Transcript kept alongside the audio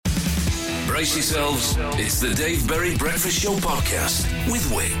Brace yourselves. It's the Dave Berry Breakfast Show podcast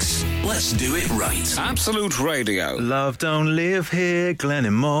with Wix. Let's do it right. Absolute Radio. Love don't live here,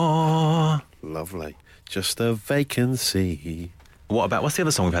 Glenmore. Lovely. Just a vacancy. What's the other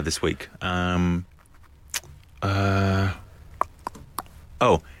song we've had this week?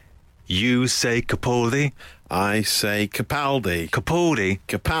 You say Capaldi. I say Capaldi.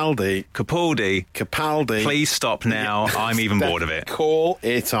 Capaldi. Please stop now. I'm even bored of it. Call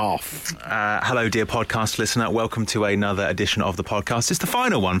it off. Hello, dear podcast listener. Welcome to another edition of the podcast. It's the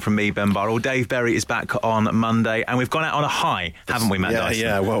final one from me, Ben Burrell. Dave Berry is back on Monday, and we've gone out on a high, haven't we, Matt Dyson?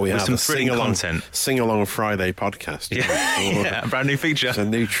 Yeah, well, we have some thrilling content. Sing-along Friday podcast. Yeah, a brand new feature. It's a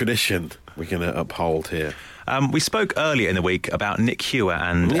new tradition we're going to uphold here. We spoke earlier in the week about Nick Hewer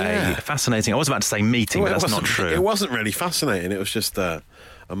and a fascinating, I was about to say meeting, but that's not true. It wasn't really fascinating. It was just a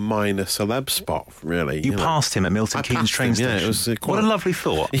minor celeb spot, really. You passed him at Milton Keynes train station. Yeah, it was what a lovely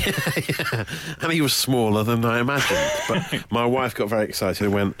thought. Yeah. And he was smaller than I imagined. But my wife got very excited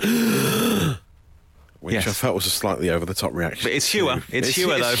and went... Which I felt was a slightly over-the-top reaction. But it's Hewer. It's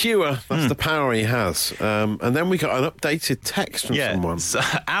Hewer, though. It's Hewer. That's the power he has. And then we got an updated text from someone.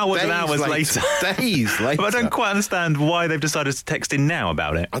 Hours and hours later. Days later. But I don't quite understand why they've decided to text in now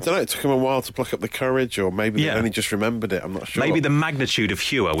about it. I don't know. It took them a while to pluck up the courage, or maybe they only just remembered it. I'm not sure. Maybe the magnitude of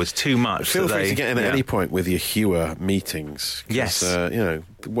Hewer was too much. Feel free to get in at any point with your Hewer meetings. Yes.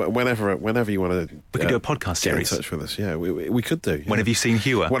 Whenever you want to... We could do a podcast series. Get in touch with us. Yeah, we could do. Yeah. When have you seen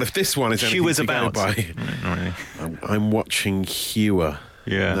Hewer? Well, if this one is anything Hewer's to about. go by... Not really. I'm watching Hewer.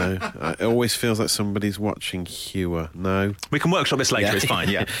 Yeah. No, it always feels like somebody's watching Hewer. No. We can workshop this later, it's fine,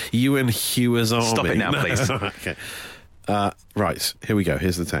 yeah. You and Hewer's army. Stop it now, please. Okay. Right, here we go.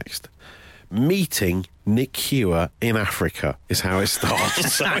 Here's the text. Meeting Nick Hewer in Africa is how it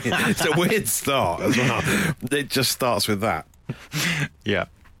starts. It's a weird start as well. It just starts with that. Yeah.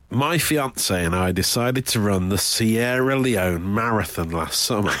 My fiancé and I decided to run the Sierra Leone Marathon last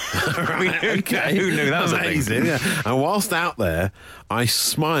summer. Okay. Who knew that was amazing? Yeah. And whilst out there, I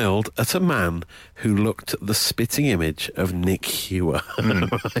smiled at a man who looked the spitting image of Nick Hewer.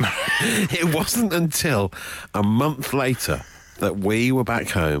 It wasn't until a month later that we were back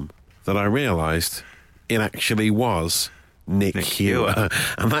home that I realised it actually was Nick Hewer.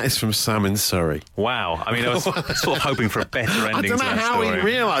 And that is from Sam in Surrey. Wow. I mean, I was sort of hoping for a better ending. I don't know how he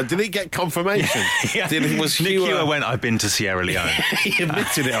realised. Did he get confirmation? Nick Hewer went, I've been to Sierra Leone. He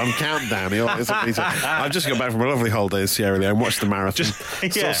admitted it on Countdown. He said, I've just got back from a lovely holiday in Sierra Leone, watched the marathon,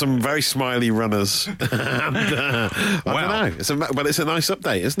 saw some very smiley runners. And, I don't know. But it's a nice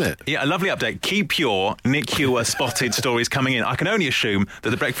update, isn't it? Yeah, a lovely update. Keep your Nick Hewer spotted stories coming in. I can only assume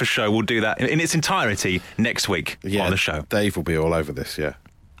that The Breakfast Show will do that in its entirety next week on the show. Dave will be all over this, yeah.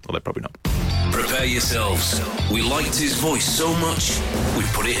 Well, they're probably not. Prepare yourselves. We liked his voice so much, we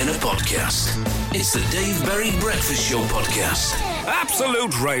put it in a podcast. It's the Dave Berry Breakfast Show podcast.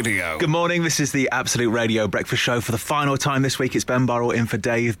 Absolute Radio. Good morning. This is the Absolute Radio Breakfast Show. For the final time this week, it's Ben Burrell in for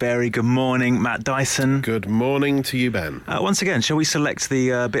Dave Berry. Good morning, Matt Dyson. Good morning to you, Ben. Once again, shall we select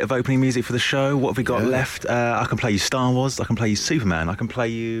the bit of opening music for the show? What have we got left? I can play you Star Wars. I can play you Superman. I can play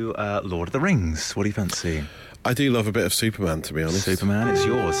you Lord of the Rings. What do you fancy? I do love a bit of Superman, to be honest. Superman, it's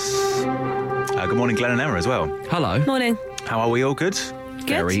yours. Good morning, Glenn and Emma as well. Hello. Morning. How are we? All good?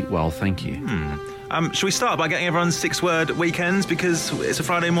 Very well, thank you. Shall we start by getting everyone's 6-word weekends? Because it's a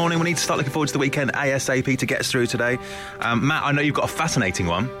Friday morning, we need to start looking forward to the weekend ASAP to get us through today. Matt, I know you've got a fascinating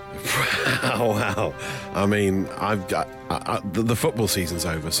one. Oh, wow. I mean, the football season's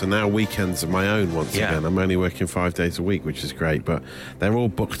over, so now weekends are my own once again. I'm only working 5 days a week, which is great, but they're all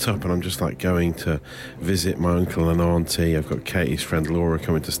booked up, and I'm just like going to visit my uncle and auntie. I've got Katie's friend Laura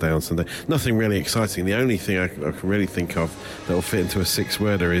coming to stay on Sunday. Nothing really exciting. The only thing I can really think of that'll fit into a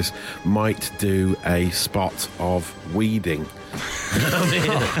 6-worder is might do a spot of weeding.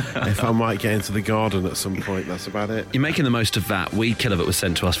 If I might get into the garden at some point, that's about it. You're making the most of that weed killer that was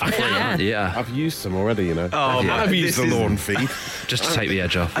sent to us for free, aren't you? Yeah. I've used some already, you know. I've used the lawn feed. Just to take the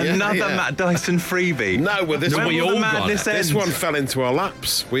edge off. Another Matt Dyson freebie. No, well, we all got it. This one fell into our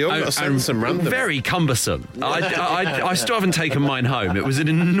laps. We all got sent some random. Very cumbersome. I still haven't taken mine home. It was an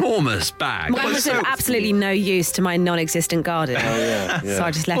enormous bag. Mine was of absolutely no use to my non-existent garden. So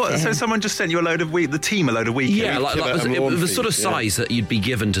I just left it. So someone just sent you a load of weed, the team a load of weed. Yeah, like it was sort of size that you'd be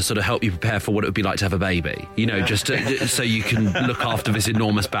given to sort of help you prepare for what it would be like to have a baby. You know, just so you can look after this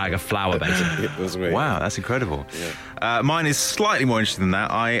enormous bag of flour, basically. Wow, that's incredible. Yeah. Mine is slightly more interesting than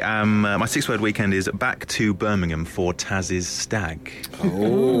that. I am my 6-word weekend is back to Birmingham for Taz's Stag.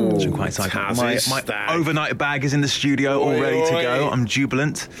 Oh, which I'm quite excited. My overnight bag is in the studio, all ready to go. I'm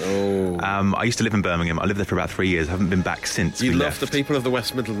jubilant. I used to live in Birmingham. I lived there for about 3 years. I haven't been back since. You love the people of the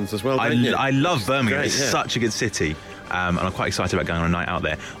West Midlands as well, don't you? I love Birmingham. It's such a good city. And I'm quite excited about going on a night out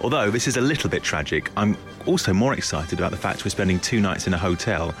there. Although this is a little bit tragic, I'm also more excited about the fact we're spending 2 nights in a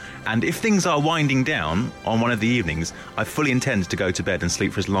hotel. And if things are winding down on one of the evenings, I fully intend to go to bed and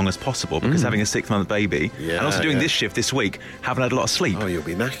sleep for as long as possible, because having a 6-month baby and also doing this shift this week, haven't had a lot of sleep. Oh, you'll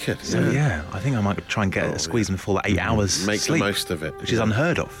be knackered. So I think I might try and get squeeze in full 8 hours Make sleep, the most of it. which is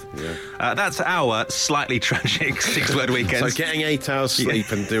unheard of. That's our slightly tragic 6-word weekend. So getting 8 hours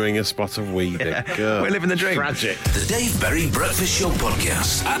sleep and doing a spot of weeding. We're living the dream. Tragic. The Dave Berry Breakfast Show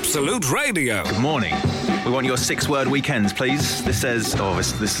Podcast. Absolute Radio. Good morning. We want your 6-word weekends, please. This says,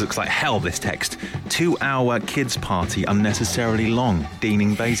 this looks like hell, this text. 2-hour kids party unnecessarily long.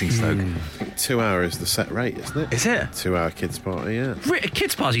 Deaning Basingstoke. I think 2 hours is the set rate, isn't it? Is it? 2-hour kids party, yeah. A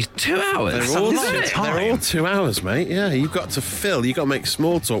kids' party's 2 hours. They're all 2 hours, mate. Yeah, you've got to make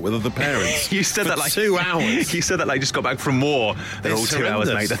small talk with other parents. You said for that like 2 hours. You said that like you just got back from war. They're all 2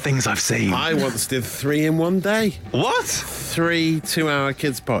 hours, mate. The things I've seen. I once did 3 in one day. What? 3 2-hour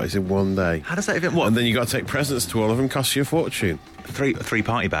kids parties in one day. How does that even work? And then you got to take presents to all of them. Costs you a fortune. 3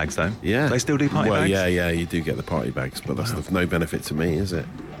 party bags though. Yeah, they still do party bags. Well, yeah, you do get the party bags, but that's of no benefit to me, is it?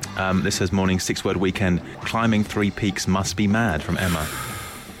 This says morning 6-word weekend. Climbing 3 peaks must be mad from Emma.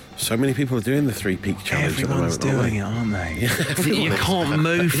 So many people are doing the 3 peak challenge Everyone's at the moment, doing it, aren't they? You can't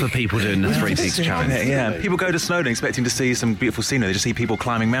move for people doing the 3 peaks challenge. Yeah, people go to Snowdon expecting to see some beautiful scenery. They just see people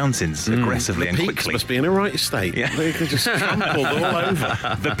climbing mountains aggressively and peaks quickly. Must be in a right state. Yeah. They could just trampled all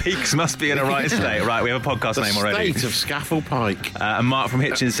over. The peaks must be in a right state. Right, we have a podcast name already. The state of Scaffold Pike. And Mark from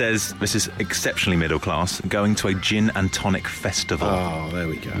Hitchin says, this is exceptionally middle class, going to a gin and tonic festival. Oh, there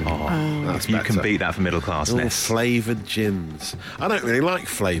we go. If you can beat that for middle classness. Flavoured gins. I don't really like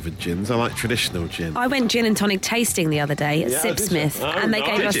flavoured gins. I like traditional gin. I went gin and tonic tasting the other day at Sipsmith, and they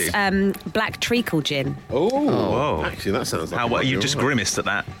gave us black treacle gin. Whoa. Actually, that sounds like... What, you just grimaced at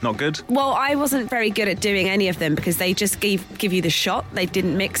that? Not good? Well, I wasn't very good at doing any of them because they just give you the shot. They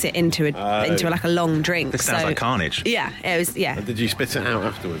didn't mix it into like a long drink. This sounds like carnage. Yeah, it was. Yeah. Did you spit it out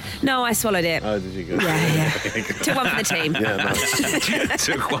afterwards? No, I swallowed it. Oh, did you go? Yeah. Took one for the team. Yeah, nice.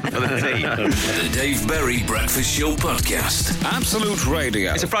 Took one for the team. The Dave Berry Breakfast Show Podcast. Absolute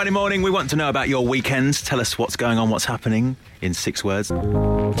Radio. It's a Friday morning. We want to know about your weekends. Tell us what's going on, what's happening in 6 words. I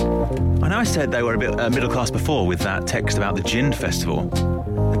know I said they were a bit middle class before with that text about the gin festival.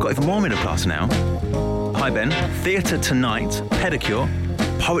 They've got even more middle class now. Hi Ben, theatre tonight, pedicure,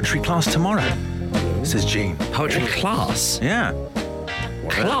 poetry class tomorrow, says Jean. Poetry class? Yeah.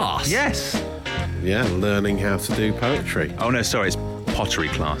 Class? Yes. Yeah, learning how to do poetry. Oh no, sorry, it's pottery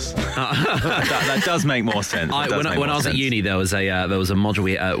class. that does make more sense. When I was at uni, there was a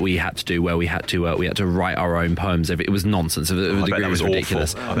module we had to do where we had to write our own poems. It was nonsense. The degree was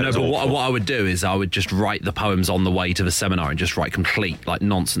ridiculous. No, but what I would do is I would just write the poems on the way to the seminar and just write complete like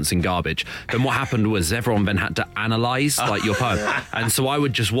nonsense and garbage. Then what happened was everyone then had to analyse like your poem, and so I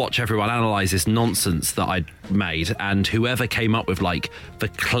would just watch everyone analyse this nonsense that I'd made, and whoever came up with like the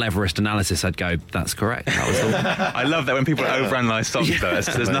cleverest analysis, I'd go, "That's correct." That was the one. I love that when people overanalyse songs.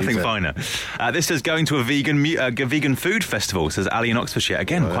 There's nothing finer. This says going to a vegan food festival, says Ali in Oxfordshire.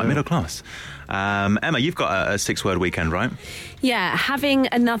 Again, quite middle class. Emma, you've got a 6-word weekend, right? Yeah, having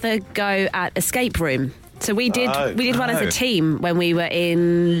another go at escape room. So we did one as a team when we were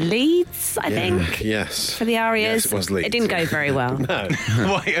in Leeds, I think. Yes. For the Arias. Yes, it was Leeds. It didn't go very well. No.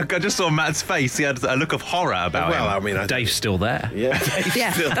 I just saw Matt's face. He had a look of horror about him. I mean, Dave's still there. Yeah.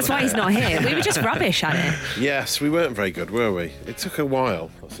 That's why he's not here. We were just rubbish at it. Yes, we weren't very good, were we? It took a while,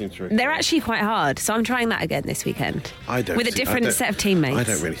 I seem to recall. They're actually quite hard, so I'm trying that again this weekend. With a different set of teammates. I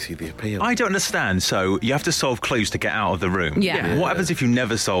don't really see the appeal. I don't understand. So you have to solve clues to get out of the room. Yeah. What happens if you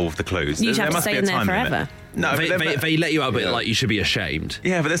never solve the clues? You There have to must stay be a in there time limit. forever. No, they let you out, but like you should be ashamed.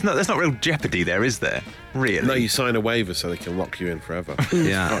 Yeah, but there's not real jeopardy there, is there? Really? No, you sign a waiver so they can lock you in forever.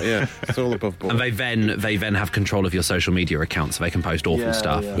 Yeah. It's all above board. And they then have control of your social media account, so they can post awful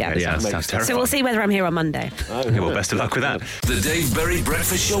stuff. Yeah. Sounds terrifying. So we'll see whether I'm here on Monday. Okay, well, best of luck with that. The Dave Berry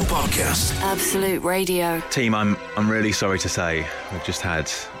Breakfast Show Podcast. Absolute Radio. Team, I'm really sorry to say we've just had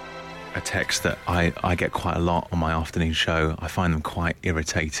a text that I get quite a lot on my afternoon show. I find them quite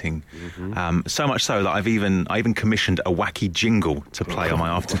irritating. So much so that I even commissioned a wacky jingle to play on my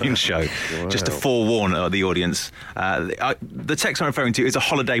afternoon show, just to forewarn the audience. The text I'm referring to is a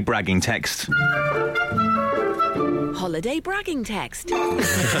holiday bragging text. Holiday bragging text.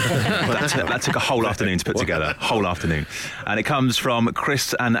 That took a whole afternoon to put together. Whole afternoon. And it comes from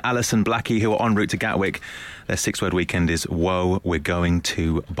Chris and Alison Blackie, who are en route to Gatwick. Their 6-word weekend is, whoa, we're going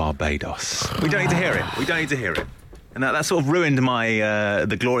to Barbados. We don't need to hear it. And that sort of ruined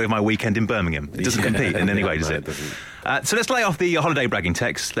the glory of my weekend in Birmingham. It doesn't compete in any way, does it? So let's lay off the holiday bragging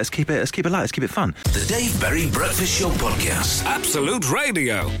text. Let's keep it light. Let's keep it fun. The Dave Berry Breakfast Show Podcast. Absolute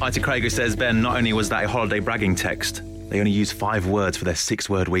Radio. Hi to Craig, who says, Ben, not only was that a holiday bragging text, they only use 5 words for their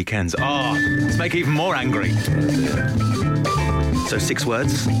 6-word weekends. Let's make it even more angry. So 6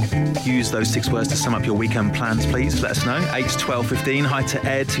 words. Use those 6 words to sum up your weekend plans, please. Let us know. 8 to 12 15. Hi to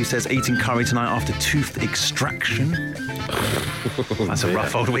Ed, who says eating curry tonight after tooth extraction. That's a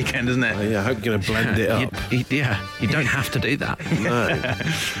rough old weekend, isn't it? I hope you're going to blend it up. You don't have to do that.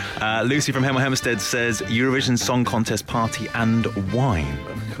 No. Lucy from Hemel Hempstead says Eurovision Song Contest party and wine.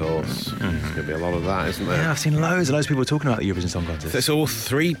 Of course. There's going to be a lot of that, isn't there? Yeah, I've seen loads of people talking about the Eurovision Song Contest. It's all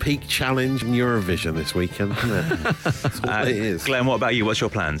 3 peak challenge in Eurovision this weekend, isn't it? That's all it is. Glenn, what about you? What's your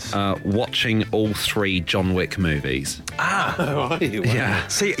plans? Watching all 3 John Wick movies. Are you? Wow. Yeah.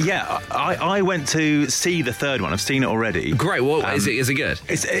 See, I went to see the 3rd one. I've seen it already. Great. Well, is it good?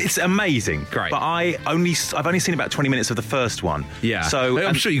 It's amazing. Great. But I've only seen about 20 minutes of the first one. Yeah. So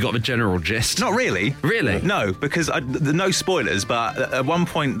I'm sure you got the general gist. Not really. Really? No, because no spoilers. But at one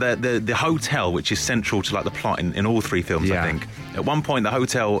point, the hotel, which is central to like the plot in all 3 films, I think. At one point, the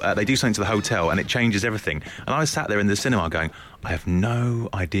hotel they do something to the hotel, and it changes everything. And I was sat there in the cinema going, I have no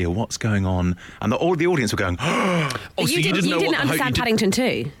idea what's going on, and all the audience were going. You didn't understand Paddington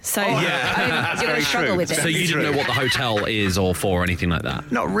 2, so you're going to struggle with it. So you didn't know what the hotel is or for or anything like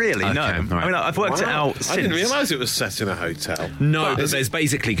that? Not really, no. Right. I mean, I've worked it out since. I didn't realise it was set in a hotel. No, but there's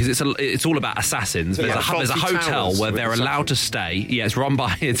basically, because it's all about assassins. There's a hotel where they're allowed to stay. Yeah,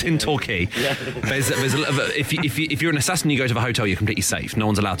 it's in Torquay. Yeah. If you're an assassin, you go to the hotel, you're completely safe. No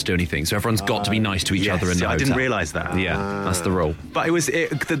one's allowed to do anything. So everyone's got to be nice to each other in the hotel. I didn't realise that. Yeah, that's the rule. But it was.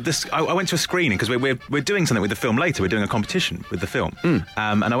 I went to a screening because we're doing something with the film later. We're doing a competition with the film, and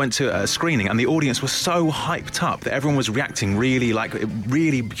I went to a screening, and the audience was so hyped up that everyone was reacting really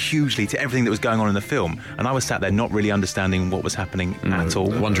hugely to everything that was going on in the film, and I was sat there not really understanding what was happening at all.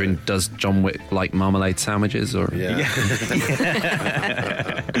 Wondering, does John Wick like marmalade sandwiches or? Yeah.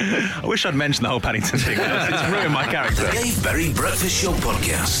 I wish I'd mentioned the whole Paddington thing. It's ruined my character. The Dave Berry Breakfast Show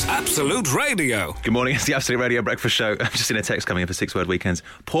Podcast. Absolute Radio. Good morning, it's the Absolute Radio Breakfast Show. I've just seen a text coming in for 6-word weekends.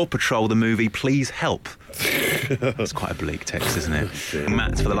 Paw Patrol the movie, please help. It's quite a bleak text, isn't it?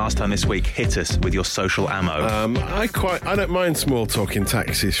 Matt, for the last time this week, hit us with your social ammo. I don't mind small talk in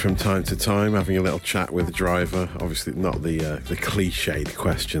taxis from time to time, having a little chat with the driver. Obviously, not the cliched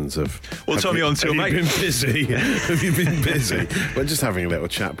questions of. Well, tell me on to mate. Have you been busy? Have you been busy? But just having a little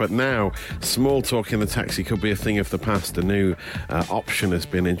chat. But now, small talk in the taxi could be a thing of the past. A new option has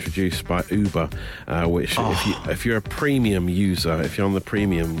been introduced by Uber, which if you're a premium user, if you're on the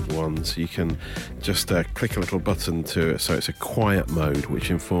premium ones, you can just click a little button so it's a quiet mode, which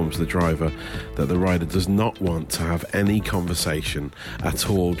informs the driver that the rider does not want to have any conversation at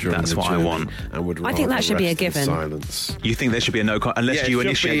all during the journey. That's what I want. And I think that should be a given. Silence. You think there should be a unless you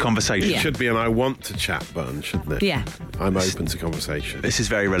initiate a conversation? It should be an I want to chat button, shouldn't it? Yeah. I'm open to conversation. This is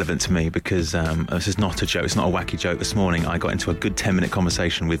very relevant to me because this is not a joke. It's not a wacky joke. This morning I got into a good 10-minute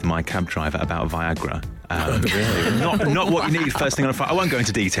conversation with my cab driver about Viagra. Not what you need first thing on a Friday. I won't go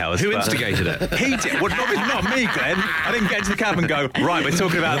into details. Who instigated it? He did. Well, not me, Glenn. I didn't get into the cab and go, right, we're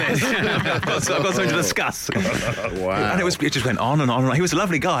talking about this. I've got something to discuss. Wow. And it just went on and on. He was a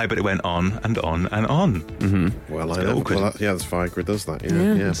lovely guy, but it went on and on and on. Mm-hmm. Well, I know. Well, this Viagra does that.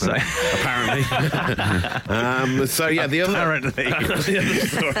 Yeah. So, apparently.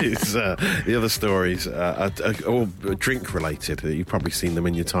 The other stories are all drink related. You've probably seen them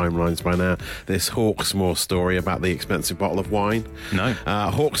in your timelines by now. This Hawksmoor story about the expensive bottle of wine. No.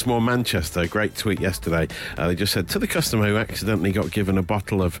 Hawksmoor, Manchester, great tweet yesterday. They just said, to the customer who accidentally got given a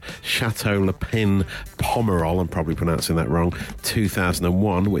bottle of Chateau Le Pin Pomerol, I'm probably pronouncing that wrong,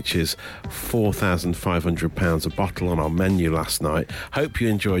 2001, which is £4,500 a bottle on our menu last night. Hope you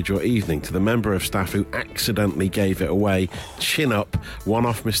enjoyed your evening. To the member of staff who accidentally gave it away, chin up,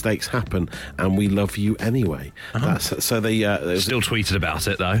 One-off mistakes happen, and we love you anyway. So they still tweeted about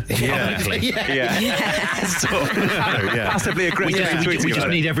it though. Passively aggressive. We just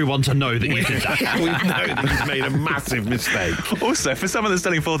need everyone to know that you did that. We know that he's made a massive mistake. Also, for someone that's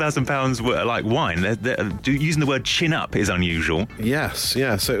selling £4,000 like wine, using the word chin up is unusual. Yes,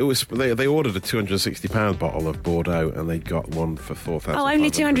 yeah. So it was. They ordered a £260 bottle of Bordeaux, and they got one for £4,000. Oh,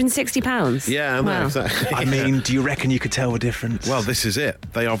 only £260? Yeah, wow. No, exactly. I mean, do you reckon you could tell the difference? Well, this is it.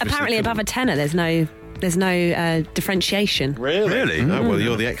 They obviously apparently above a tenner, there's no differentiation. Really? Oh, well,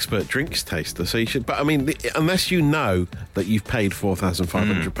 you're the expert drinks taster, so you should. But I mean, unless you know that you've paid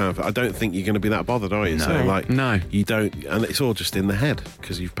 £4,500, I don't think you're going to be that bothered, are you? No. So, no, you don't, and it's all just in the head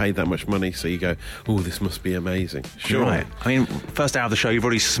because you've paid that much money. So you go, "Oh, this must be amazing." Sure. Right. I mean, first hour of the show, you've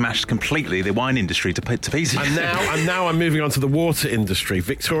already smashed completely the wine industry to pieces. And now I'm moving on to the water industry.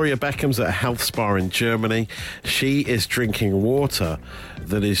 Victoria Beckham's at a health spa in Germany. She is drinking water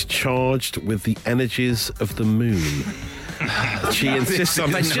that is charged with the energies of the moon. She insists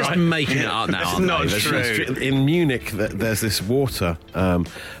on this. Just making it up now. It's not true. In Munich, there's this water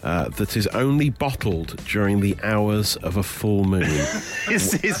that is only bottled during the hours of a full moon.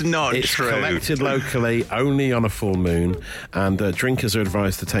 This is not it's true. It's collected locally only on a full moon, and drinkers are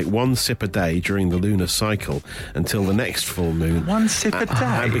advised to take one sip a day during the lunar cycle until the next full moon. One sip a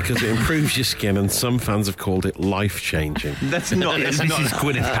day? Because it improves your skin, and some fans have called it life-changing. That's not... This is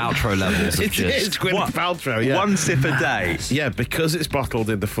Gwyneth Paltrow levels of It's Gwyneth Paltrow, yeah. One sip a day. Yeah, because it's bottled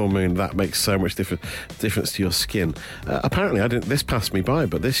in the full moon, that makes so much difference to your skin. Apparently, this passed me by,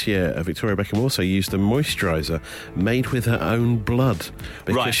 but this year Victoria Beckham also used a moisturiser made with her own blood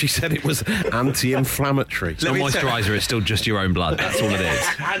because she said it was anti-inflammatory. So moisturiser is still just your own blood. That's all it is.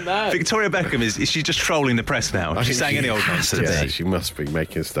 I know. Victoria Beckham is she just trolling the press now? She's saying any old nonsense. Yeah, she must be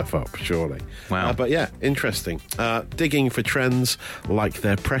making stuff up, surely. Wow. But yeah, interesting. Digging for trends like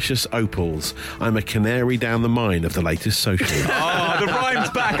their precious opals. I'm a canary down the mine of the latest social. Oh, the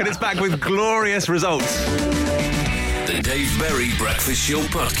rhyme's back, and it's back with glorious results. The Dave Berry Breakfast Show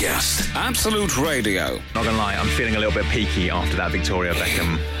Podcast. Absolute Radio. Not gonna lie, I'm feeling a little bit peaky after that Victoria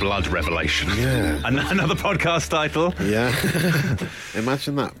Beckham blood revelation. Yeah. Another podcast title. Yeah.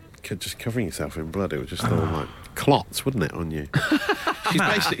 Imagine that. Just covering yourself in blood. It would just all like clots, wouldn't it, on you?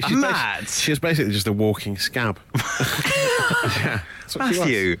 She's basically just a walking scab. Yeah.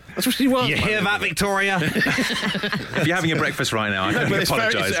 Matthew. That's what she was. You hear that, Victoria? If you're having your breakfast right now, I can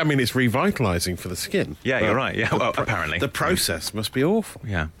apologise. I mean, it's revitalising for the skin. Yeah, you're right. Yeah, well, apparently. The process must be awful.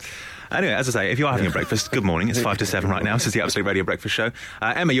 Yeah. Anyway, as I say, if you are having a breakfast, good morning. It's 5 to 7 right now. This is the Absolute Radio Breakfast Show.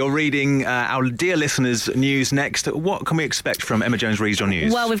 Emma, you're reading our dear listeners' news next. What can we expect from Emma Jones Reads Your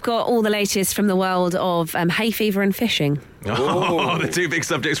News? Well, we've got all the latest from the world of hay fever and fishing. Oh, the two big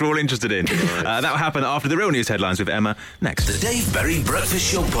subjects we're all interested in. That will happen after the real news headlines with Emma next. The Dave Berry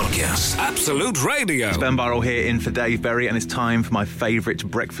Breakfast Show Podcast. Absolute Radio. It's Ben Burrell here in for Dave Berry, and it's time for my favourite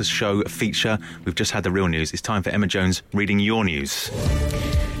breakfast show feature. We've just had the real news. It's time for Emma Jones Reading Your News.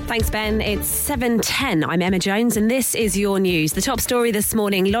 Thanks, Ben. It's 7:10. I'm Emma Jones, and this is your news. The top story this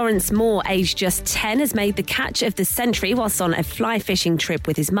morning, Lawrence Moore, aged just 10, has made the catch of the century whilst on a fly fishing trip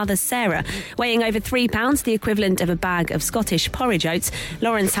with his mother, Sarah. Weighing over £3, the equivalent of a bag of Scottish porridge oats,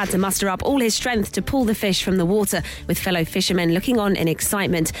 Lawrence had to muster up all his strength to pull the fish from the water, with fellow fishermen looking on in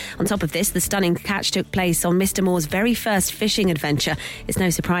excitement. On top of this, the stunning catch took place on Mr. Moore's very first fishing adventure. It's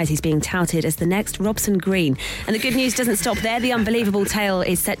no surprise he's being touted as the next Robson Green. And the good news doesn't stop there. The unbelievable tale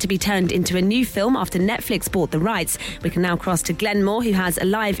is set to be turned into a new film after Netflix bought the rights. We can now cross to Glenn Moore, who has a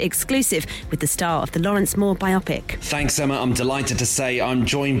live exclusive with the star of the Lawrence Moore biopic. Thanks, Emma. I'm delighted to say I'm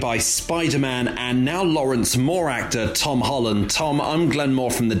joined by Spider-Man and now Lawrence Moore actor Tom Holland. Tom, I'm Glenn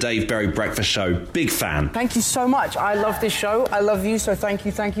Moore from the Dave Berry Breakfast Show. Big fan. Thank you so much. I love this show. I love you, so thank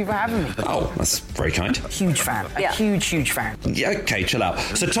you for having me. Oh, that's very kind. Huge fan. A huge fan. Yeah, okay, chill out.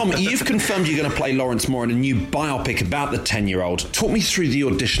 So, Tom, you've confirmed you're going to play Lawrence Moore in a new biopic about the 10-year-old. Talk me through the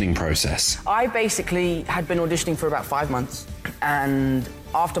auditioning process. I basically had been auditioning for about 5 months, and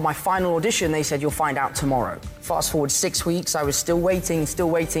after my final audition, they said, you'll find out tomorrow. Fast forward 6 weeks, I was still waiting,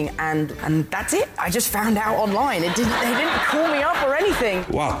 and that's it. I just found out online. They didn't call me up or anything.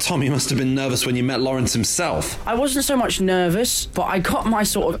 Wow, Tom, you must have been nervous when you met Lawrence himself. I wasn't so much nervous, but I got my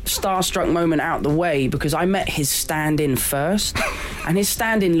sort of starstruck moment out the way because I met his stand-in first, and his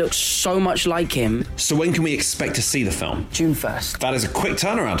stand-in looked so much like him. So when can we expect to see the film? June 1st. That is a quick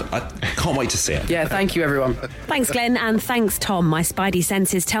turnaround. I can't wait to see it. Yeah, thank you, everyone. Thanks, Glenn, and thanks, Tom. My spidey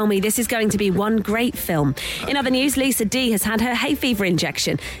senses tell me this is going to be one great film. In other news, Lisa D has had her hay fever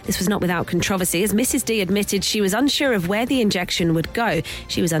injection. This was not without controversy, as Mrs D admitted she was unsure of where the injection would go.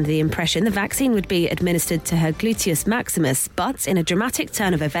 She was under the impression the vaccine would be administered to her gluteus maximus, but in a dramatic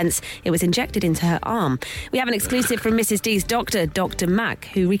turn of events, it was injected into her arm. We have an exclusive from Mrs D's doctor, Dr Mack,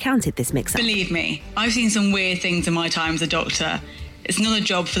 who recounted this mix-up. Believe me, I've seen some weird things in my time as a doctor. It's not a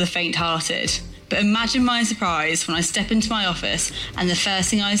job for the faint-hearted. But imagine my surprise when I step into my office and the first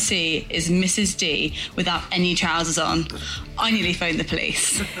thing I see is Mrs D without any trousers on. I nearly phoned the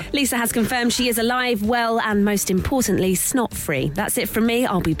police. Lisa has confirmed she is alive, well, and most importantly, snot-free. That's it from me.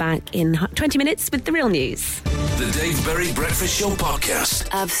 I'll be back in 20 minutes with the real news. The Dave Berry Breakfast Show Podcast.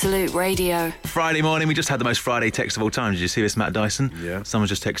 Absolute Radio. Friday morning, we just had the most Friday text of all time. Did you see this, Matt Dyson? Yeah. Someone's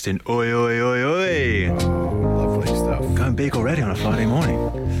just texting, oi, oi, oi, oi. Oh, lovely stuff. Going big already on a Friday morning.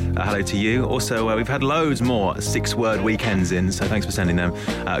 Hello to you. Also, we've had loads more 6-word weekends in, so thanks for sending them.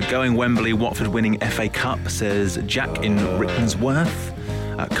 Going Wembley, Watford winning FA Cup, says Jack in Rickmansworth.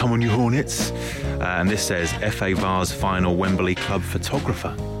 Come on, you Hornets. And this says FA Vars final Wembley club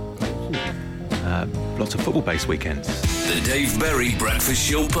photographer. Lots of football-based weekends. The Dave Berry Breakfast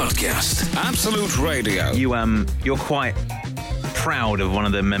Show Podcast. Absolute Radio. You're quite proud of one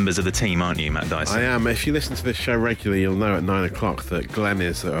of the members of the team, aren't you, Matt Dyson? I am. If you listen to this show regularly, you'll know at 9 o'clock that Glenn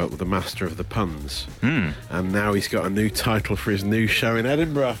is the master of the puns. And now he's got a new title for his new show in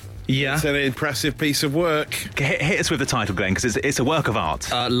Edinburgh. Yeah. It's an impressive piece of work. Hit us with the title, Glenn, because it's a work of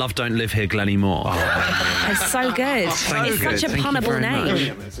art. Love Don't Live Here, Glenny Moore. It's so good. It's such a punnable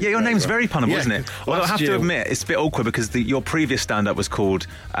name. Yeah, your name's very punnable, isn't it? Although I have to admit, it's a bit awkward because your previous stand-up was called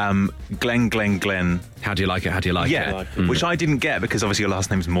Glenn. How do you like it? How do you like it? Yeah, which I didn't get because obviously your last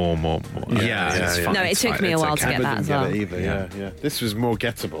name's Moore. Yeah. It's fine. No, it took me a while to get that as well. Yeah. This was more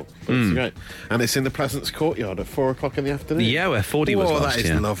gettable. But it's great. And it's in the Pleasance Courtyard at 4 o'clock in the afternoon. Yeah, where 40 was last that is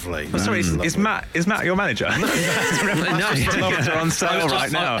year. lovely. Oh, sorry, is Matt your manager? Tickets are on sale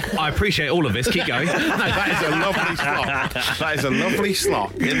right now. I appreciate all of this. Keep going. That is a lovely slot. That is a lovely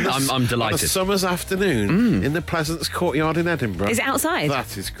slot. I'm delighted. On a summer's afternoon in the Pleasance Courtyard in Edinburgh. Is it outside?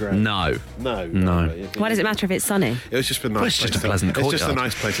 That is great. No. Why does it matter if it's sunny? It was just a nice place. It's just a pleasant courtyard. It's just a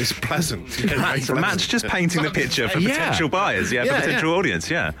nice place. It's pleasant. Matt's just painting the picture for potential buyers, for potential audience,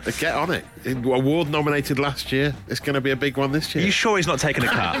 Get on it. Award nominated last year. It's going to be a big one this year. Are you sure he's not taking a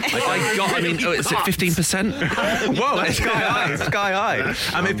cut? Is it 15%? Whoa, that's sky high.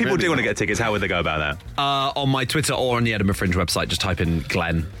 I mean, if people do want to get tickets, how would they go about that? On my Twitter or on the Edinburgh Fringe website, just type in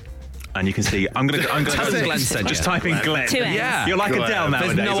Glenn. And you can see, I'm going to Glenn said just type in Glenn. Yeah. You're like Adele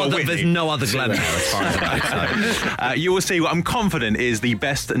nowadays. There's no other Glenn there as far as I know. You will see what I'm confident is the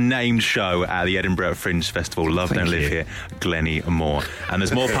best named show at the Edinburgh Fringe Festival. Love Don't Live Here, Glenny Moore. And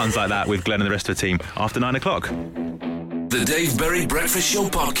there's more puns like that with Glenn and the rest of the team after 9 o'clock. The Dave Berry Breakfast Show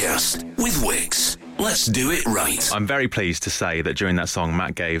Podcast with Wix. Let's do it right. I'm very pleased to say that during that song,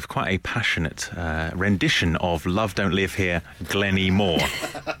 Matt gave quite a passionate rendition of Love Don't Live Here, Glenny Moore.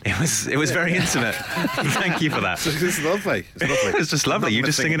 It was very intimate. Thank you for that. It's lovely. It's just lovely. You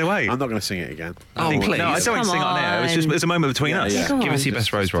just sing it away. I'm not going to sing it again. Please. No, I don't want to sing it on air. It was a moment between us. Yeah. Give us your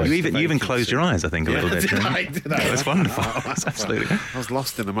best Rose Royce. You even closed your eyes, I think, a little bit. Did I? It was wonderful. Absolutely. I was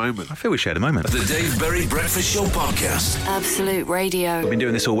lost in the moment. I feel we shared a moment. The Dave Berry Breakfast Show Podcast. Absolute Radio. I've been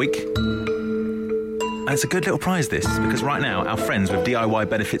doing this all week. And it's a good little prize, this, because right now our friends with DIY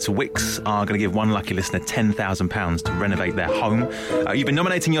Benefits Wix are going to give one lucky listener £10,000 to renovate their home. You've been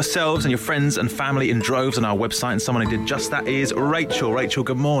nominating yourselves and your friends and family in droves on our website, and someone who did just that is Rachel. Rachel,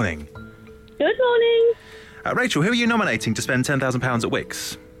 good morning. Good morning. Rachel, who are you nominating to spend £10,000 at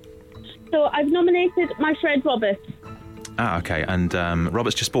Wix? So I've nominated my friend Robert. Okay, and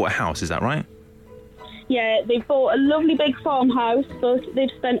Robert's just bought a house, is that right? Yeah, they've bought a lovely big farmhouse, but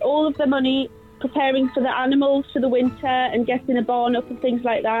they've spent all of their money preparing for the animals for the winter and getting a barn up and things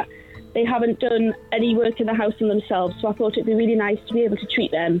like that. They haven't done any work in the house on themselves, so I thought it'd be really nice to be able to treat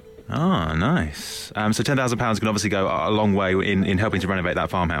them. Oh, nice. So £10,000 can obviously go a long way in helping to renovate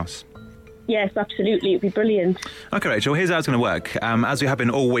that farmhouse. Yes, absolutely. It'd be brilliant. OK, Rachel, here's how it's going to work. As we have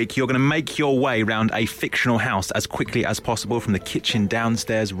been all week, you're going to make your way around a fictional house as quickly as possible, from the kitchen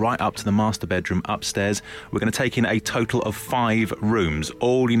downstairs right up to the master bedroom upstairs. We're going to take in a total of 5 rooms.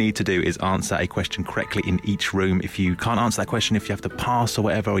 All you need to do is answer a question correctly in each room. If you can't answer that question, if you have to pass or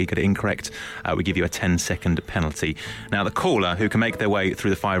whatever, or you get it incorrect, we give you a 10-second penalty. Now, the caller who can make their way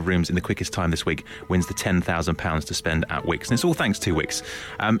through the 5 rooms in the quickest time this week wins the £10,000 to spend at Wix. And it's all thanks to Wix.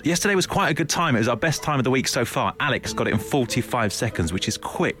 Yesterday was quite a good time. It was our best time of the week so far. Alex got it in 45 seconds, which is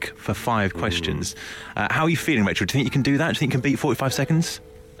quick for 5 questions. How are you feeling, Rachel? Do you think you can do that? Do you think you can beat 45 seconds?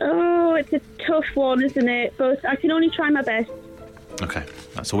 Oh, it's a tough one, isn't it? But I can only try my best. Okay,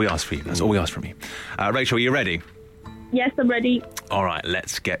 that's all we ask for you. That's all we ask from you. Rachel, are you ready? Yes, I'm ready. All right,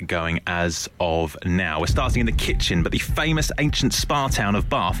 let's get going as of now. We're starting in the kitchen, but the famous ancient spa town of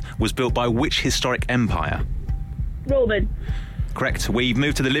Bath was built by which historic empire? Roman. Correct. We've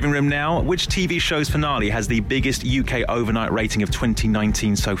moved to the living room now. Which TV show's finale has the biggest UK overnight rating of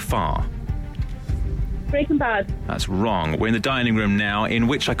 2019 so far? Breaking Bad. That's wrong. We're in the dining room now. In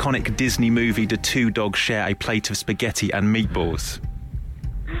which iconic Disney movie do two dogs share a plate of spaghetti and meatballs?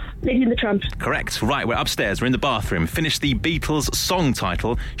 Lady and the Tramp. Correct. Right, we're upstairs. We're in the bathroom. Finish the Beatles song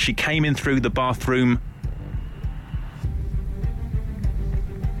title. She came in through the bathroom.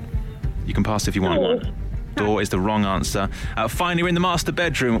 You can pass if you want. Door is the wrong answer. Finally, we're in the master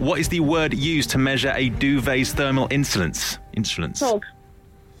bedroom. What is the word used to measure a duvet's thermal insulance? Tog.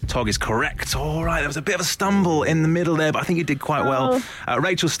 Tog is correct. All right, there was a bit of a stumble in the middle there, but I think you did quite well.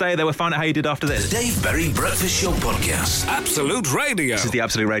 Rachel, stay there. We'll find out how you did after this. The Dave Berry Breakfast Show Podcast. Absolute Radio. This is the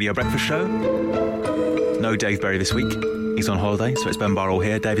Absolute Radio Breakfast Show. No Dave Berry this week. He's on holiday, so it's Ben Burrell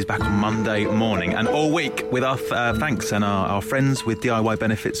here. Dave is back on Monday morning. And all week, with our thanks and our friends with DIY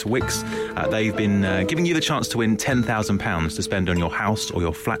Benefits Wix, they've been giving you the chance to win £10,000 to spend on your house or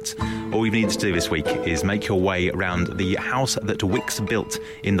your flat. All you need to do this week is make your way around the house that Wix built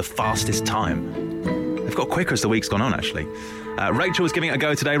in the fastest time. They've got quicker as the week's gone on, actually. Rachel was giving it a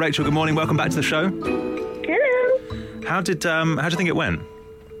go today. Rachel, good morning. Welcome back to the show. Hello. How do you think it went?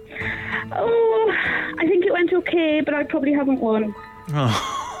 Oh, I think it went okay, but I probably haven't won.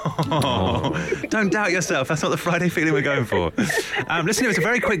 Oh, don't doubt yourself. That's not the Friday feeling we're going for. Listen, it was a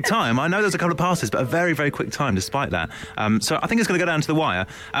very quick time. I know there was a couple of passes, but a very, very quick time despite that. So I think it's going to go down to the wire.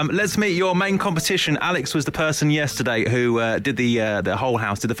 Let's meet your main competition. Alex was the person yesterday who did the whole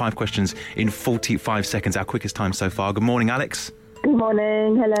house, did the 5 questions in 45 seconds, our quickest time so far. Good morning, Alex. Good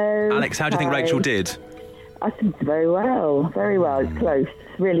morning. Hello. Alex, how do you think Rachel did? I think very well. Very well. It's close.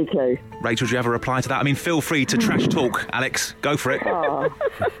 Really close. Rachel, do you have a reply to that? I mean, feel free to trash talk, Alex. Go for it. Oh. No,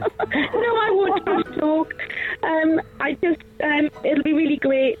 I won't trash talk. It'll be really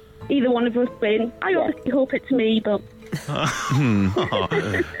great. Either one of us win. I obviously hope it's me, but...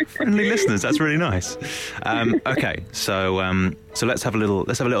 Friendly listeners, that's really nice. Okay, so let's have a little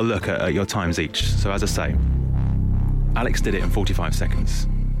look at your times each. So as I say, Alex did it in 45 seconds.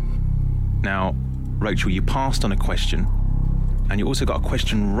 Now, Rachel, you passed on a question, and you also got a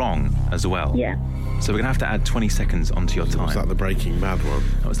question wrong as well. Yeah. So we're going to have to add 20 seconds onto your time. Was that the Breaking Bad one?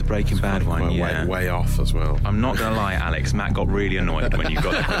 That was the Breaking Bad one, yeah. Way off as well. I'm not going to lie, Alex. Matt got really annoyed when you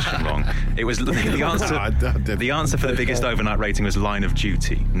got the question wrong. It was the answer. The answer for the biggest overnight rating was Line of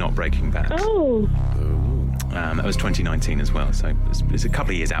Duty, not Breaking Bad. Oh. That was 2019 as well, so it's a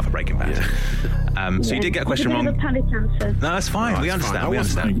couple of years out for Breaking Bad. Yeah. So you did get a question wrong. A panic answer. No, that's fine. No, we understand. Fine. I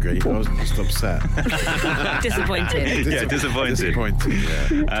wasn't angry. I was just upset. Disappointed. Yeah, disappointed.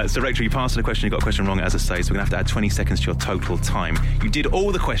 Yeah. So Rachel, you passed on a question. You got a question wrong, as I say. So we're going to have to add 20 seconds to your total time. You did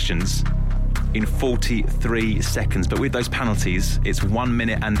all the questions in 43 seconds, but with those penalties, it's 1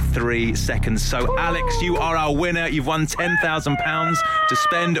 minute and 3 seconds. So Alex, you are our winner. You've won £10,000 to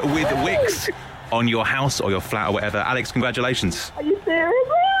spend with Wix on your house or your flat or whatever. Alex, congratulations. Are you serious?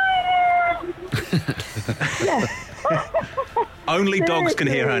 Yes. Only dogs can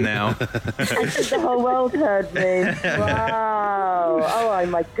hear her now. I think the whole world heard me. Wow. Oh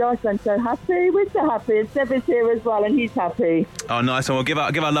my gosh, I'm so happy. We're so happy. And Seb is here as well, and he's happy. Oh, nice. Well, give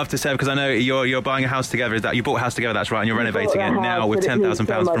our love to Seb, because I know you're buying a house together. Is that you bought a house together? That's right, and you're renovating it now with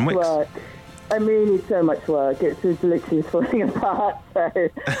 £10,000 from Wix. Work. I mean, it's so much work. It's literally falling apart. So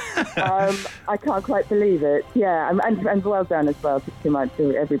I can't quite believe it. Yeah, and well done as well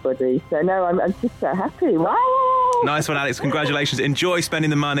to everybody. So no, I'm just so happy. Wow. Nice one, Alex. Congratulations. Enjoy spending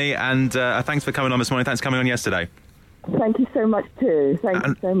the money, and thanks for coming on this morning. Thanks for coming on yesterday. Thank you so much too. Thank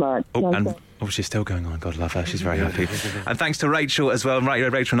you so much. She's still going on. God love her. She's very happy. And thanks to Rachel as well.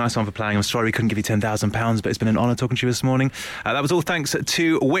 Rachel, nice one for playing. I'm sorry we couldn't give you £10,000, but it's been an honour talking to you this morning. That was all thanks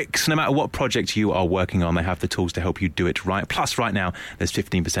to Wix. No matter what project you are working on, they have the tools to help you do it right. Plus, right now, there's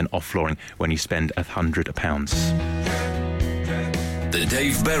 15% off flooring when you spend £100. The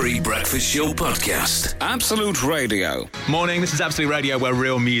Dave Berry Breakfast Show Podcast. Absolute Radio. Morning, this is Absolute Radio, where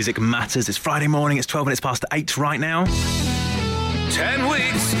real music matters. It's Friday morning, it's 12 minutes past 8 right now. 10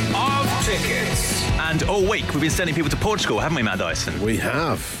 weeks of tickets. And all week, we've been sending people to Portugal, haven't we, Matt Dyson? We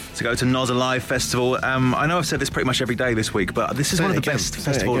have. to go to Noz Alive Festival. I know I've said this pretty much every day this week, but this is one of the best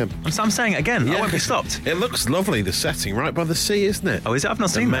festivals. I'm saying it again. I won't be stopped. It looks lovely, the setting, right by the sea, isn't it? Oh, is it? I've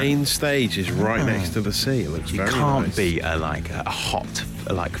not seen that. The main stage is right next to the sea. It looks very nice. You can't be a hot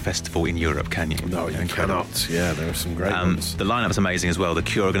festival in Europe, can you? No, you cannot. Yeah, there are some great ones. The lineup's amazing as well. The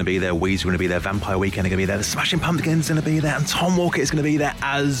Cure are going to be there, Weezer are going to be there, Vampire Weekend are going to be there, the Smashing Pumpkins are going to be there, and Tom Walker is going to be there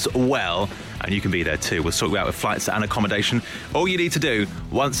as well. And you can be there too. We'll sort you out with flights and accommodation. All you need to do,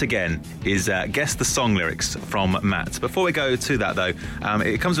 once again, is guess the song lyrics from Matt. Before we go to that, though,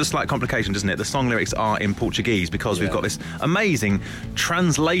 it comes with a slight complication, doesn't it? The song lyrics are in Portuguese because we've got this amazing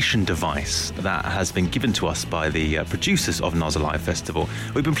translation device that has been given to us by the producers of Noz Alive Festival.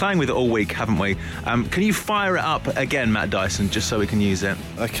 We've been playing with it all week, haven't we? Can you fire it up again, Matt Dyson, just so we can use it?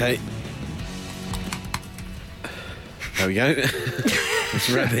 Okay. There we go. It's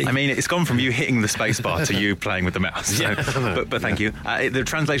ready. I mean, it's gone from you hitting the spacebar to you playing with the mouse. So, but thank you. The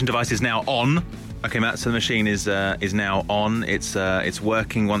translation device is now on. Okay, Matt, so the machine is now on. It's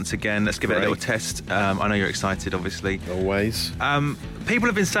working once again. Let's give it a little test. I know you're excited, obviously. Always. People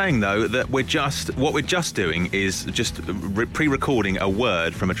have been saying, though, that what we're just doing is just pre-recording a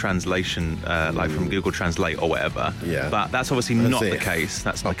word from a translation, like from Google Translate or whatever. Yeah. But that's obviously not the case.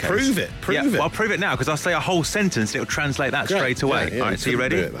 That's not the case. Prove it. Well, I'll prove it now, because I'll say a whole sentence and it'll translate that straight away. All right, so you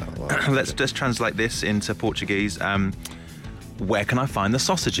ready? Let's just translate this into Portuguese. Where can I find the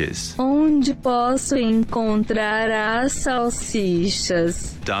sausages? Onde posso encontrar as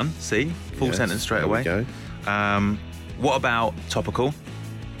salsichas? Done. See? Full sentence straight away. There we go. What about topical?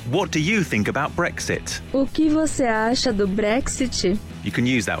 What do you think about Brexit? O que você acha do Brexit? You can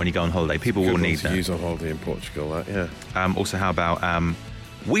use that when you go on holiday. People will need that. Use on holiday in Portugal, Also, how about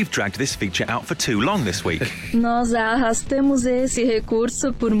we've dragged this feature out for too long this week? Nós arrastamos esse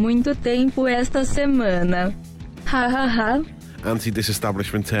recurso por muito tempo esta semana. Ha ha ha.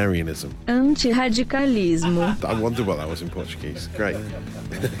 Anti-disestablishmentarianism. Anti-radicalismo. I wonder what that was in Portuguese. Great.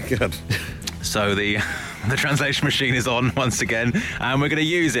 Good. So the translation machine is on once again, and we're going to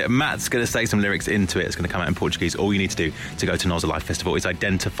use it. Matt's going to say some lyrics into it. It's going to come out in Portuguese. All you need to do to go to Noz Alive Festival is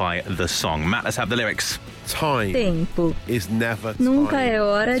identify the song. Matt, let's have the lyrics. Tempo. Is never time. Nunca é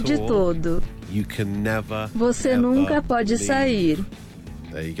hora de todo. You can never. Você nunca pode sair.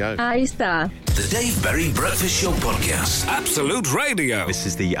 There you go. Aí está. The Dave Berry Breakfast Show Podcast. Absolute Radio. This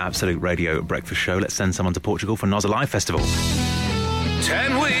is the Absolute Radio Breakfast Show. Let's send someone to Portugal for Noz Alive Festival.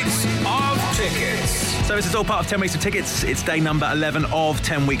 10 weeks of tickets. So this is all part of 10 weeks of tickets. It's day number 11 of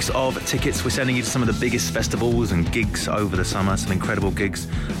 10 weeks of tickets. We're sending you to some of the biggest festivals and gigs over the summer, some incredible gigs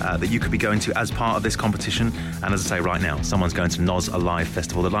that you could be going to as part of this competition. And as I say right now, someone's going to Noz Alive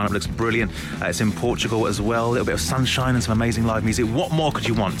Festival. The lineup looks brilliant. It's in Portugal as well. A little bit of sunshine and some amazing live music. What more could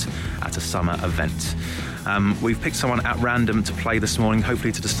you want at a summer event? We've picked someone at random to play this morning,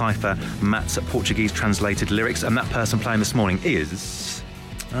 hopefully to decipher Matt's Portuguese translated lyrics. And that person playing this morning is...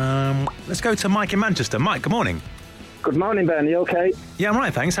 let's go to Mike in Manchester. Mike, good morning. Good morning, Ben. You okay? Yeah, I'm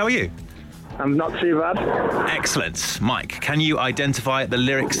right, thanks. How are you? I'm not too bad. Excellent. Mike, can you identify the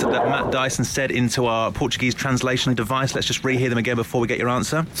lyrics that Matt Dyson said into our Portuguese translation device? Let's just rehear them again before we get your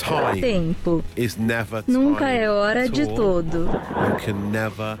answer. Tempo. Is never time. Nunca é hora de todo. You can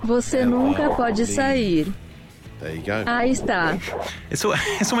never. Você nunca pode sair. There you go. Aí está. It's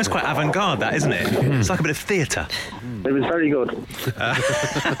almost quite avant-garde, that, isn't it? It's like a bit of theatre. It was very good.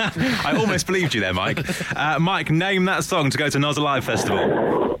 I almost believed you there, Mike. Mike, name that song to go to Noz Alive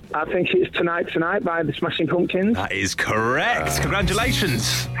Festival. I think it's Tonight by the Smashing Pumpkins. That is correct.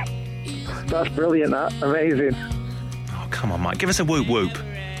 Congratulations. That's brilliant, that. Amazing. Oh, come on, Mike. Give us a whoop whoop.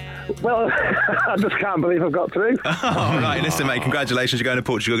 Well, I just can't believe I've got through. Oh, right. Listen, mate, congratulations. You're going to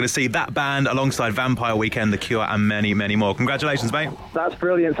Portugal. You're going to see that band alongside Vampire Weekend, The Cure, and many, many more. Congratulations, mate. That's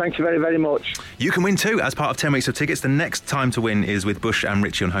brilliant. Thank you very, very much. You can win too as part of 10 weeks of tickets. The next time to win is with Bush and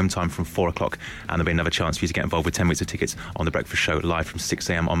Richie on Home Time from 4 o'clock. And there'll be another chance for you to get involved with 10 weeks of tickets on The Breakfast Show live from 6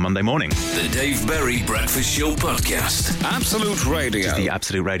 a.m. on Monday morning. The Dave Berry Breakfast Show Podcast. Absolute Radio. It's the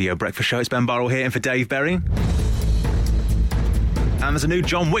Absolute Radio Breakfast Show. It's Ben Burrell here in for Dave Berry. And there's a new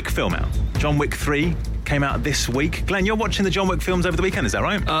John Wick film out. John Wick 3 came out this week. Glenn, you're watching the John Wick films over the weekend, is that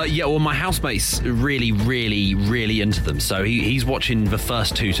right? Yeah, well, my housemate's really, really, really into them. So he's watching the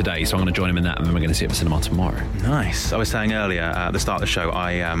first two today, so I'm going to join him in that, and then we're going to see it at the cinema tomorrow. Nice. I was saying earlier at the start of the show,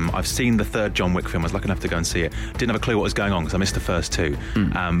 I've seen the third John Wick film. I was lucky enough to go and see it. Didn't have a clue what was going on because I missed the first two.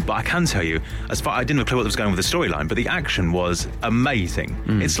 But I can tell you, I didn't have a clue what was going on with the storyline, but the action was amazing.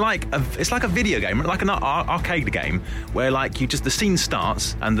 It's like a video game, like an arcade game, where like the scene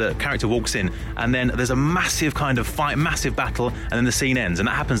starts and the character walks in, and then there's a massive kind of fight, massive battle, and then the scene ends, and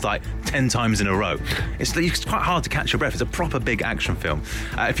that happens like 10 times in a row. It's quite hard to catch your breath. It's a proper big action film.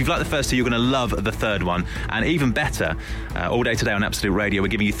 If you've liked the first two, you're going to love the third one, and even better, all day today on Absolute Radio, we're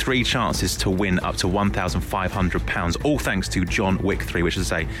giving you 3 chances to win up to £1,500, all thanks to John Wick 3, which,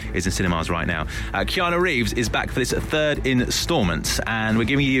 as I say, is in cinemas right now. Keanu Reeves is back for this third instalment, and we're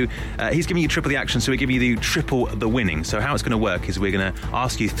giving you, he's giving you triple the action, so we're giving you triple the winning. So how it's going to work is we're going to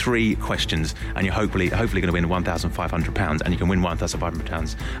ask you 3 questions, and you're hopefully going to win £1,500, and you can win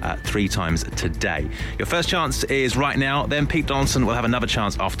 £1,500 3 times today. Your first chance is right now, then Pete Donaldson will have another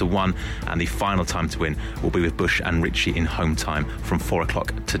chance after 1, and the final time to win will be with Bush and Richie in home time from 4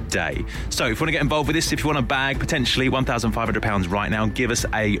 o'clock today. So if you want to get involved with this, if you want to bag potentially £1,500 right now, give us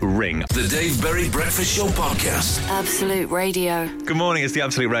a ring. The Dave Berry Breakfast Show Podcast. Absolute Radio. Good morning, it's the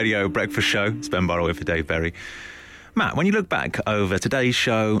Absolute Radio Breakfast Show. It's Ben Burrow here for Dave Berry. Matt, when you look back over today's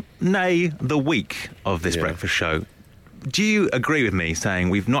show, nay, the week of this breakfast show, do you agree with me saying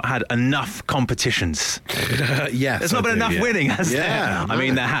we've not had enough competitions? Yes. There's not been enough winning, has there? I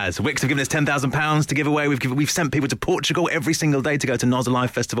mean, there has. Wicks have given us £10,000 to give away. We've sent people to Portugal every single day to go to Nos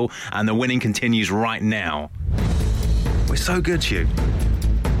Alive Festival, and the winning continues right now. We're so good to you.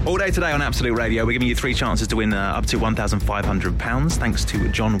 All day today on Absolute Radio, we're giving you 3 chances to win up to £1,500, thanks to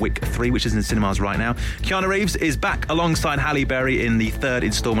John Wick 3, which is in cinemas right now. Keanu Reeves is back alongside Halle Berry in the 3rd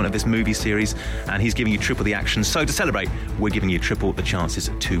instalment of this movie series, and he's giving you triple the action. So to celebrate, we're giving you triple the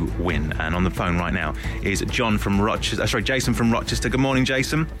chances to win. And on the phone right now is Jason from Rochester. Good morning,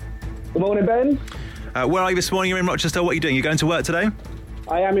 Jason. Good morning, Ben. Where are you this morning? You're in Rochester. What are you doing? You going to work today?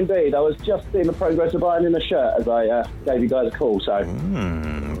 I am indeed. I was just in the progress of ironing a shirt as I gave you guys a call, so...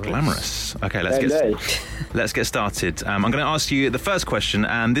 Glamorous. Okay, let's get started. I'm going to ask you the first question,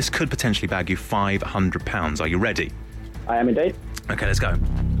 and this could potentially bag you £500. Are you ready? I am indeed. Okay, let's go.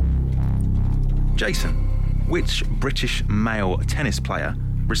 Jason, which British male tennis player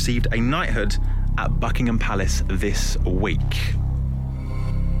received a knighthood at Buckingham Palace this week?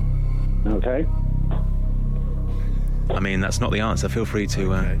 Okay. I mean, that's not the answer. Feel free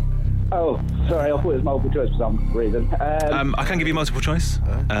to... Oh, sorry, I thought it was multiple choice for some reason. I can give you multiple choice.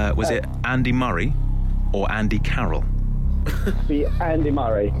 Was it Andy Murray or Andy Carroll? The Andy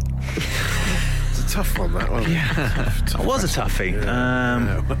Murray. It's a tough one, that one. Yeah, it was a toughie.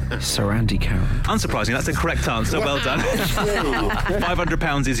 Sir Andy Carroll. Unsurprising, that's the correct answer. Well done.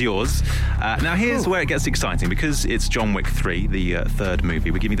 £500 is yours. Now here's where it gets exciting, because it's John Wick 3, the 3rd movie.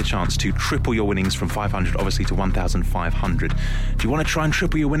 We're giving you the chance to triple your winnings from 500, obviously, to 1,500. Do you want to try and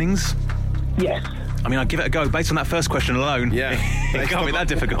triple your winnings? Yes. I mean, I'd give it a go based on that first question alone. Yeah. It can't be that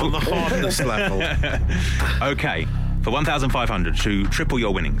difficult. On the hardness level. Okay, for 1,500 to triple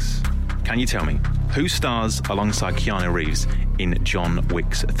your winnings, can you tell me who stars alongside Keanu Reeves in John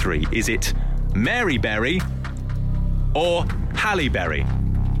Wick 3? Is it Mary Berry or Halle Berry?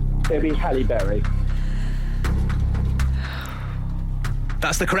 It'll be Halle Berry.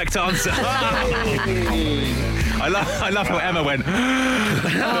 That's the correct answer. I love how Emma went. It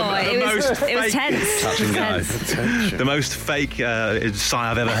was tense. Touch and go. The most fake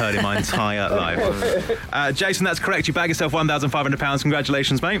sigh I've ever heard in my entire life. Jason, that's correct. You bag yourself £1,500.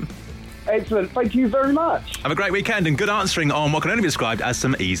 Congratulations, mate. Excellent. Thank you very much. Have a great weekend, and good answering on what can only be described as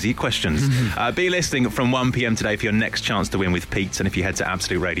some easy questions. Be listening from 1 p.m. today for your next chance to win with Pete. And if you head to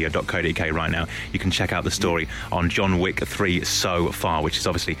absoluteradio.co.uk right now, you can check out the story on John Wick 3 so far, which is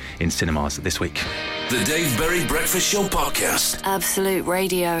obviously in cinemas this week. The Dave Berry Breakfast Show Podcast. Absolute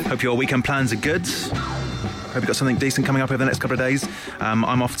Radio. Hope your weekend plans are good. Hope you've got something decent coming up over the next couple of days.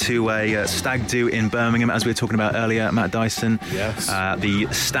 I'm off to a Stag Do in Birmingham, as we were talking about earlier, Matt Dyson. Yes. The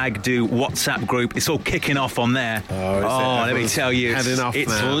Stag Do WhatsApp group, it's all kicking off on there. Let me tell you,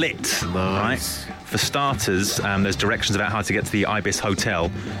 it's lit. Nice. Right? For starters, there's directions about how to get to the Ibis Hotel,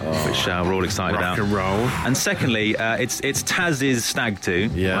 which we're all excited about. Rock and roll. And secondly, it's Taz's Stag Do.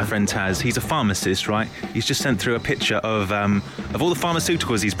 Yeah. My friend Taz. He's a pharmacist, right? He's just sent through a picture of all the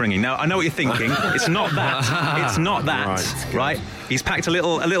pharmaceuticals he's bringing. Now, I know what you're thinking. It's not that. It's not that, right? He's packed a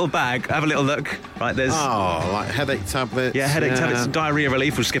little bag. Have a little look. Right, there's... like headache tablets. Yeah, headache tablets. Diarrhea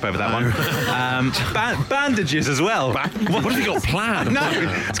relief. We'll skip over that one. Bandages as well. What have you got planned? No,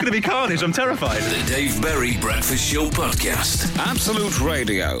 it's going to be carnage. I'm terrified. The Dave Berry Breakfast Show Podcast. Absolute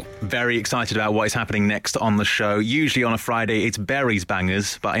Radio. Very excited about what is happening next on the show. Usually on a Friday, it's Berry's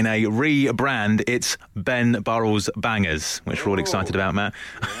Bangers, but in a rebrand, it's Ben Burrell's Bangers, which we're all excited about, Matt.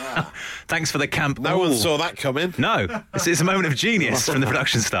 Thanks for the camp. No one saw that coming. No. It's a moment of genius from the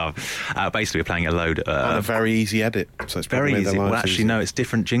production staff. Basically, we're playing a load. And a very easy edit. So it's very easy. Well, actually, no, it's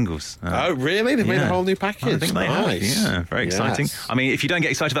different jingles. Oh, really? They've made a whole new package? I think they have. Yeah, very exciting. I mean, if you don't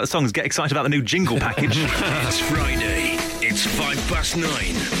get excited about the songs, get excited about the new jingle package. It's Friday. It's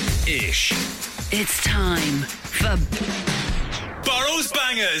 9:05-ish. It's time for Burrow's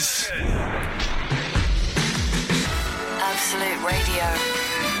Bangers. Absolute Radio.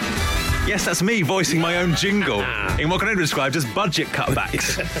 Yes, that's me voicing my own jingle in what can only be described as budget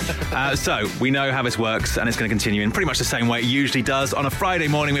cutbacks. So, we know how this works, and it's going to continue in pretty much the same way it usually does. On a Friday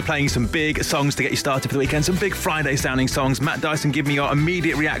morning, we're playing some big songs to get you started for the weekend, some big Friday-sounding songs. Matt Dyson, give me your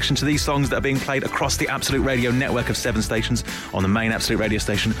immediate reaction to these songs that are being played across the Absolute Radio network of 7 stations on the main Absolute Radio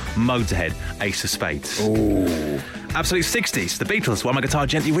station, Motorhead, Ace of Spades. Ooh. Absolute 60s, The Beatles, While My Guitar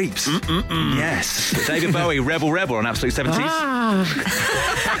Gently Weeps. Yes. David Bowie, Rebel Rebel on Absolute 70s.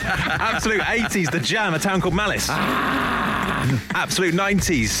 Absolute 80s, The Jam, A Town Called Malice. Absolute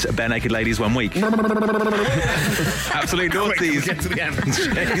 90s, Bare Naked Ladies, One Week. Absolute noughties, Get to the end.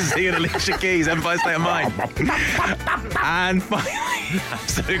 Jay-Z and Alicia Keys, Empire State of Mind. And finally,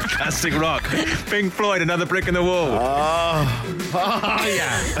 absolute classic rock, Pink Floyd, Another Brick in the Wall. Yeah.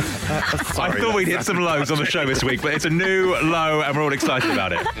 I thought we'd hit some lows on the show this week, but it's a new low and we're all excited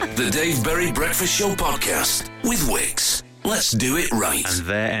about it. The Dave Berry Breakfast Show podcast with Wix. Let's do it right. And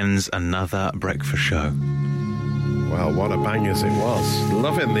there ends another breakfast show. Well, what a bangers it was.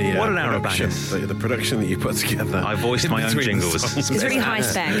 Loving the what an hour of production, bangers. the production that you put together. I voiced my own jingles. It's really high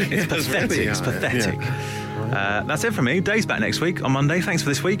spec. It's pathetic. Really it's pathetic. That's it from me. Dave's back next week on Monday. Thanks for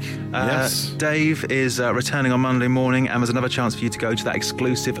this week. Yes. Dave is returning on Monday morning, and there's another chance for you to go to that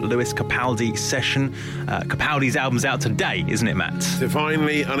exclusive Lewis Capaldi session. Capaldi's album's out today, isn't it, Matt?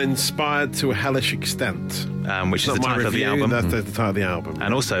 Divinely uninspired to a hellish extent. Which is the title of the album. That's the title of the album.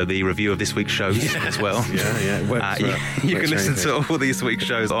 And also the review of this week's shows as well. Yeah. It works you can listen to all this week's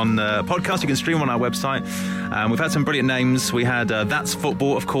shows on podcast. You can stream on our website. We've had some brilliant names. We had That's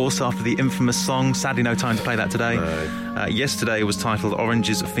Football, of course, after the infamous song. Sadly, no time to play that today. No. Yesterday was titled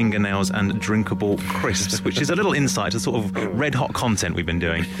Oranges, Fingernails and Drinkable Crisps, which is a little insight to sort of red hot content we've been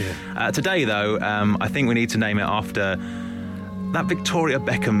doing. Today, though, I think we need to name it after that Victoria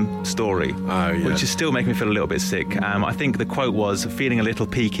Beckham story, which is still making me feel a little bit sick. I think the quote was, feeling a little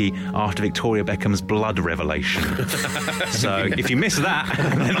peaky after Victoria Beckham's blood revelation. So if you missed that,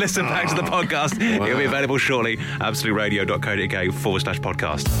 then listen back to the podcast. Wow. It'll be available shortly.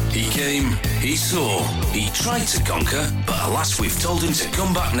 absoluteradio.co.uk/podcast. He came, he saw, he tried to conquer, but alas, we've told him to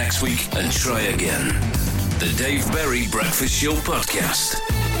come back next week and try again. The Dave Berry Breakfast Show podcast.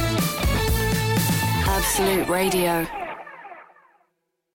 Absolute Radio.